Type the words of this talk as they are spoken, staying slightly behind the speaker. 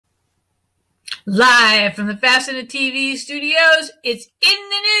Live from the Fastener TV studios, it's In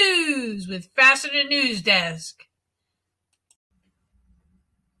the News with Fastener News Desk.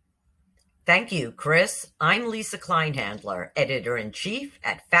 Thank you, Chris. I'm Lisa Kleinhandler, Editor-in-Chief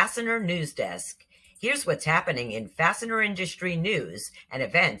at Fastener News Desk. Here's what's happening in fastener industry news and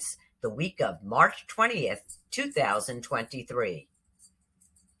events the week of March 20th, 2023.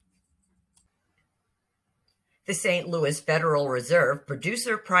 The St. Louis Federal Reserve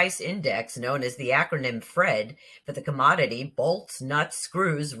Producer Price Index, known as the acronym FRED, for the commodity bolts, nuts,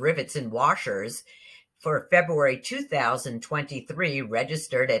 screws, rivets, and washers, for February 2023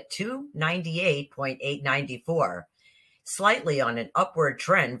 registered at 298.894, slightly on an upward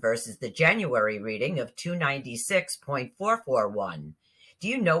trend versus the January reading of 296.441. Do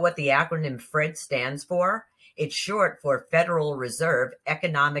you know what the acronym FRED stands for? It's short for Federal Reserve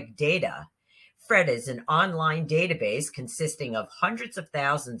Economic Data. FRED is an online database consisting of hundreds of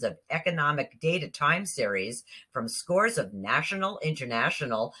thousands of economic data time series from scores of national,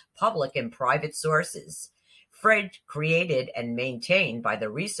 international, public, and private sources. FRED created and maintained by the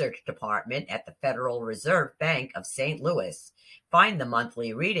Research Department at the Federal Reserve Bank of St. Louis. Find the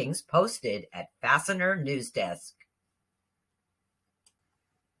monthly readings posted at Fastener News Desk.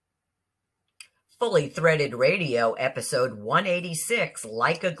 Fully Threaded Radio episode 186,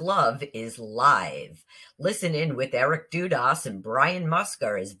 Like a Glove, is live. Listen in with Eric Dudas and Brian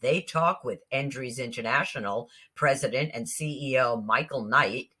Musker as they talk with Endries International President and CEO Michael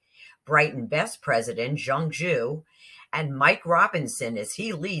Knight, Brighton Best President Jun Xu, and Mike Robinson as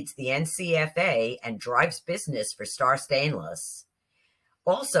he leads the NCFA and drives business for Star Stainless.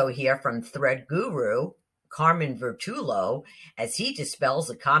 Also hear from Thread Guru Carmen Vertullo as he dispels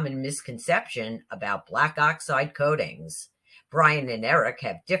a common misconception about black oxide coatings. Brian and Eric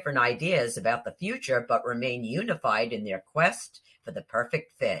have different ideas about the future but remain unified in their quest for the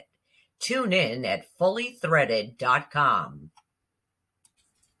perfect fit. Tune in at fullythreaded.com.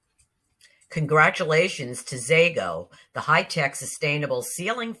 Congratulations to ZAGO, the high-tech sustainable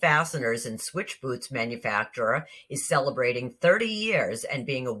ceiling fasteners and switch boots manufacturer, is celebrating 30 years and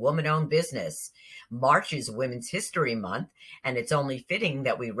being a woman-owned business. March is Women's History Month, and it's only fitting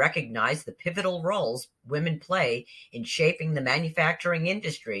that we recognize the pivotal roles women play in shaping the manufacturing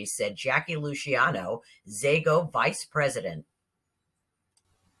industry, said Jackie Luciano, ZAGO Vice President.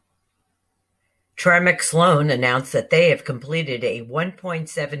 Tremec Sloan announced that they have completed a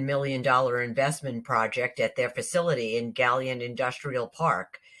 $1.7 million investment project at their facility in Gallion Industrial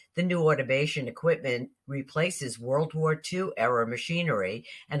Park. The new automation equipment replaces World War II-era machinery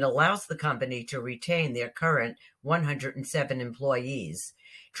and allows the company to retain their current 107 employees.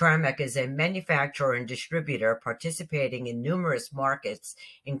 Tremec is a manufacturer and distributor participating in numerous markets,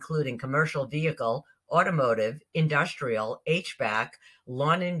 including commercial vehicle, automotive, industrial, HVAC,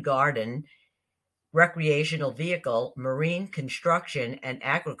 lawn and garden, recreational vehicle, marine, construction, and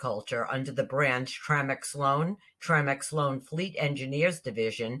agriculture under the brands Tremec Sloan Fleet Engineers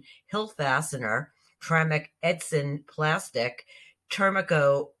Division, Hill Fastener, Tremec Edson Plastic,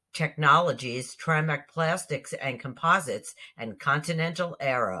 Termico Technologies, Tremec Plastics and Composites, and Continental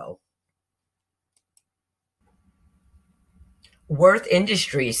Aero. Worth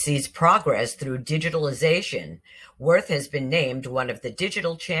Industries sees progress through digitalization. Worth has been named one of the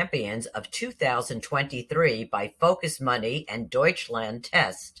digital champions of 2023 by Focus Money and Deutschland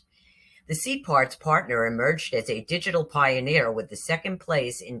Test. The C-Parts partner emerged as a digital pioneer with the second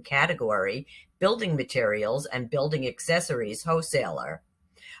place in category Building Materials and Building Accessories Wholesaler.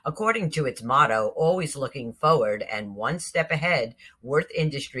 According to its motto, always looking forward and one step ahead, Worth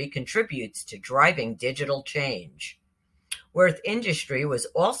Industry contributes to driving digital change. Worth Industry was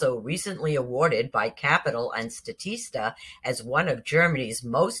also recently awarded by Capital and Statista as one of Germany's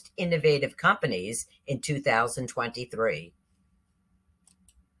most innovative companies in 2023.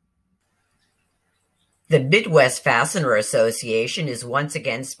 The Midwest Fastener Association is once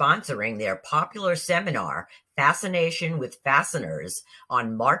again sponsoring their popular seminar, Fascination with Fasteners,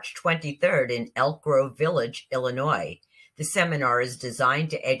 on March 23rd in Elk Grove Village, Illinois. The seminar is designed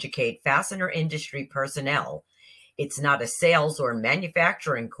to educate fastener industry personnel. It's not a sales or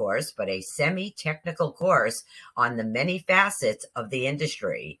manufacturing course, but a semi-technical course on the many facets of the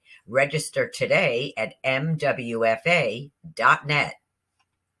industry. Register today at mwfa.net.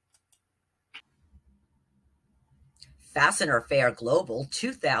 Fastener Fair Global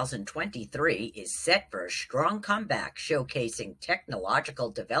 2023 is set for a strong comeback, showcasing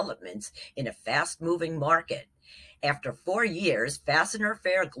technological developments in a fast-moving market. After 4 years, Fastener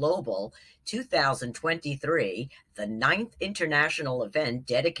Fair Global 2023, the 9th international event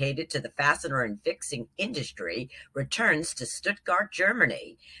dedicated to the fastener and fixing industry, returns to Stuttgart,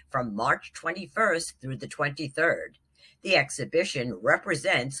 Germany from March 21st through the 23rd. The exhibition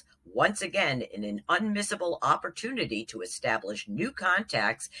represents, once again, an unmissable opportunity to establish new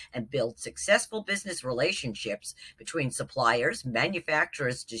contacts and build successful business relationships between suppliers,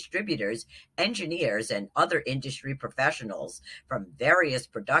 manufacturers, distributors, engineers, and other industry professionals from various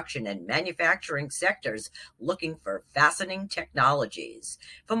production and manufacturing sectors looking for fastening technologies.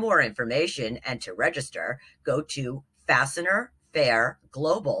 For more information and to register, go to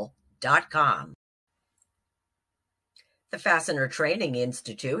fastenerfairglobal.com. The Fastener Training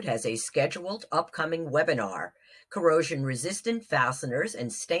Institute has a scheduled upcoming webinar, Corrosion-Resistant Fasteners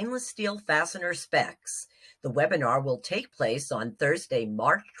and Stainless Steel Fastener Specs. The webinar will take place on Thursday,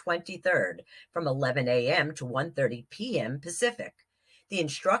 March 23rd from 11 a.m. to 1:30 p.m. Pacific. The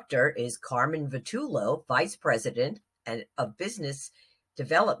instructor is Carmen Vertullo, Vice President of Business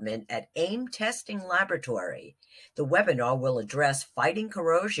Development at AIM Testing Laboratory. The webinar will address fighting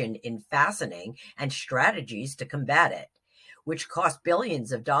corrosion in fastening and strategies to combat it, which cost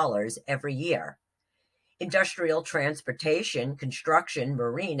billions of dollars every year. Industrial, transportation, construction,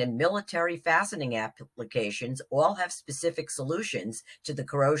 marine, and military fastening applications all have specific solutions to the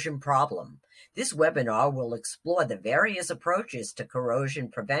corrosion problem. This webinar will explore the various approaches to corrosion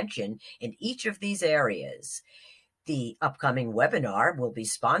prevention in each of these areas. The upcoming webinar will be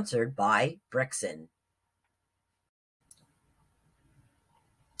sponsored by Brighton.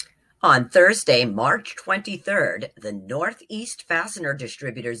 On Thursday, March 23rd, the Northeast Fastener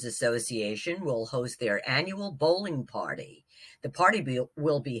Distributors Association will host their annual bowling party. The party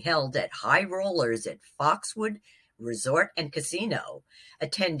will be held at High Rollers at Foxwood Resort and Casino.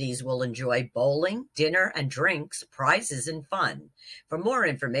 Attendees will enjoy bowling, dinner and drinks, prizes, and fun. For more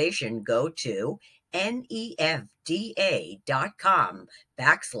information, go to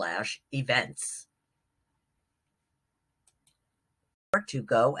nefda.com/events. To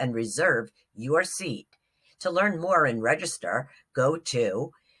go and reserve your seat. To learn more and register, go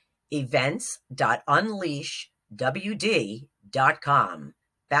to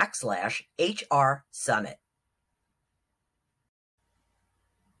events.unleashwd.com/HR Summit.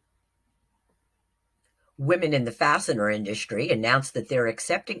 Women in the fastener industry announced that they're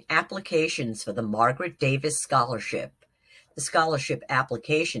accepting applications for the Margaret Davis Scholarship. The scholarship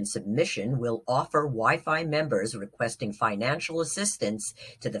application submission will offer Wi-Fi members requesting financial assistance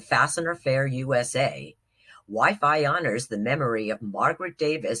to the Fastener Fair USA. Wi-Fi honors the memory of Margaret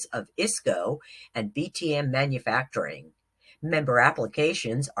Davis of ISCO and BTM Manufacturing. Member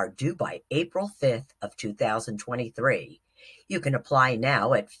applications are due by April 5th of 2023. You can apply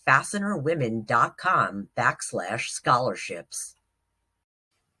now at fastenerwomen.com/scholarships.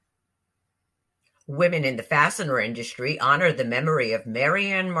 Women in the fastener industry honor the memory of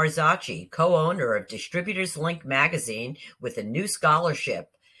Marianne Marzocchi, co-owner of Distributors Link magazine, with a new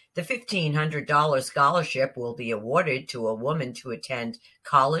scholarship. The $1,500 scholarship will be awarded to a woman to attend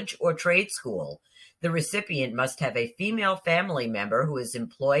college or trade school. The recipient must have a female family member who is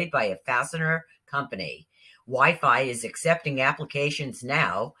employed by a fastener company. Wi-Fi is accepting applications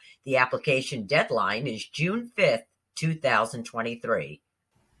now. The application deadline is June 5th, 2023.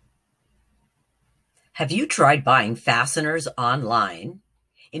 Have you tried buying fasteners online?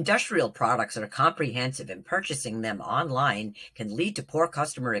 Industrial products are comprehensive, and purchasing them online can lead to poor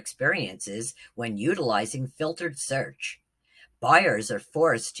customer experiences when utilizing filtered search. Buyers are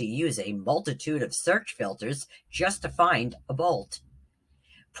forced to use a multitude of search filters just to find a bolt.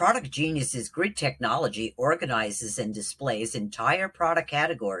 Product Genius's grid technology organizes and displays entire product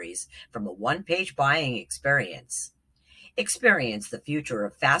categories from a one-page buying experience. Experience the future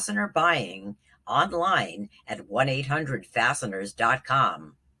of fastener buying online at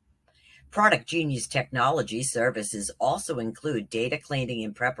 1-800-Fasteners.com. Product Genius technology services also include data cleaning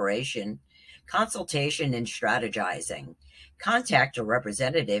and preparation, consultation, and strategizing. Contact a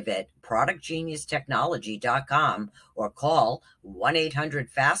representative at productgeniustechnology.com or call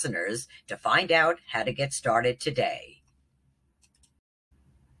 1-800-Fasteners to find out how to get started today.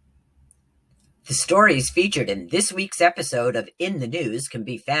 The stories featured in this week's episode of In the News can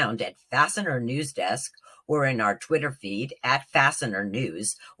be found at Fastener News Desk or in our Twitter feed at Fastener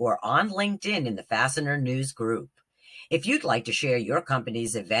News or on LinkedIn in the Fastener News group. If you'd like to share your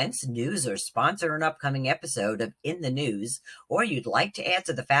company's events, news, or sponsor an upcoming episode of In the News, or you'd like to add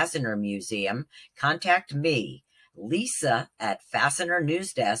to the Fastener Museum, contact me, Lisa, at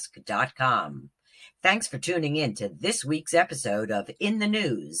FastenerNewsDesk.com. Thanks for tuning in to this week's episode of In the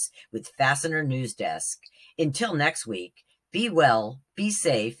News with Fastener News Desk. Until next week, be well, be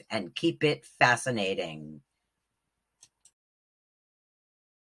safe, and keep it fascinating.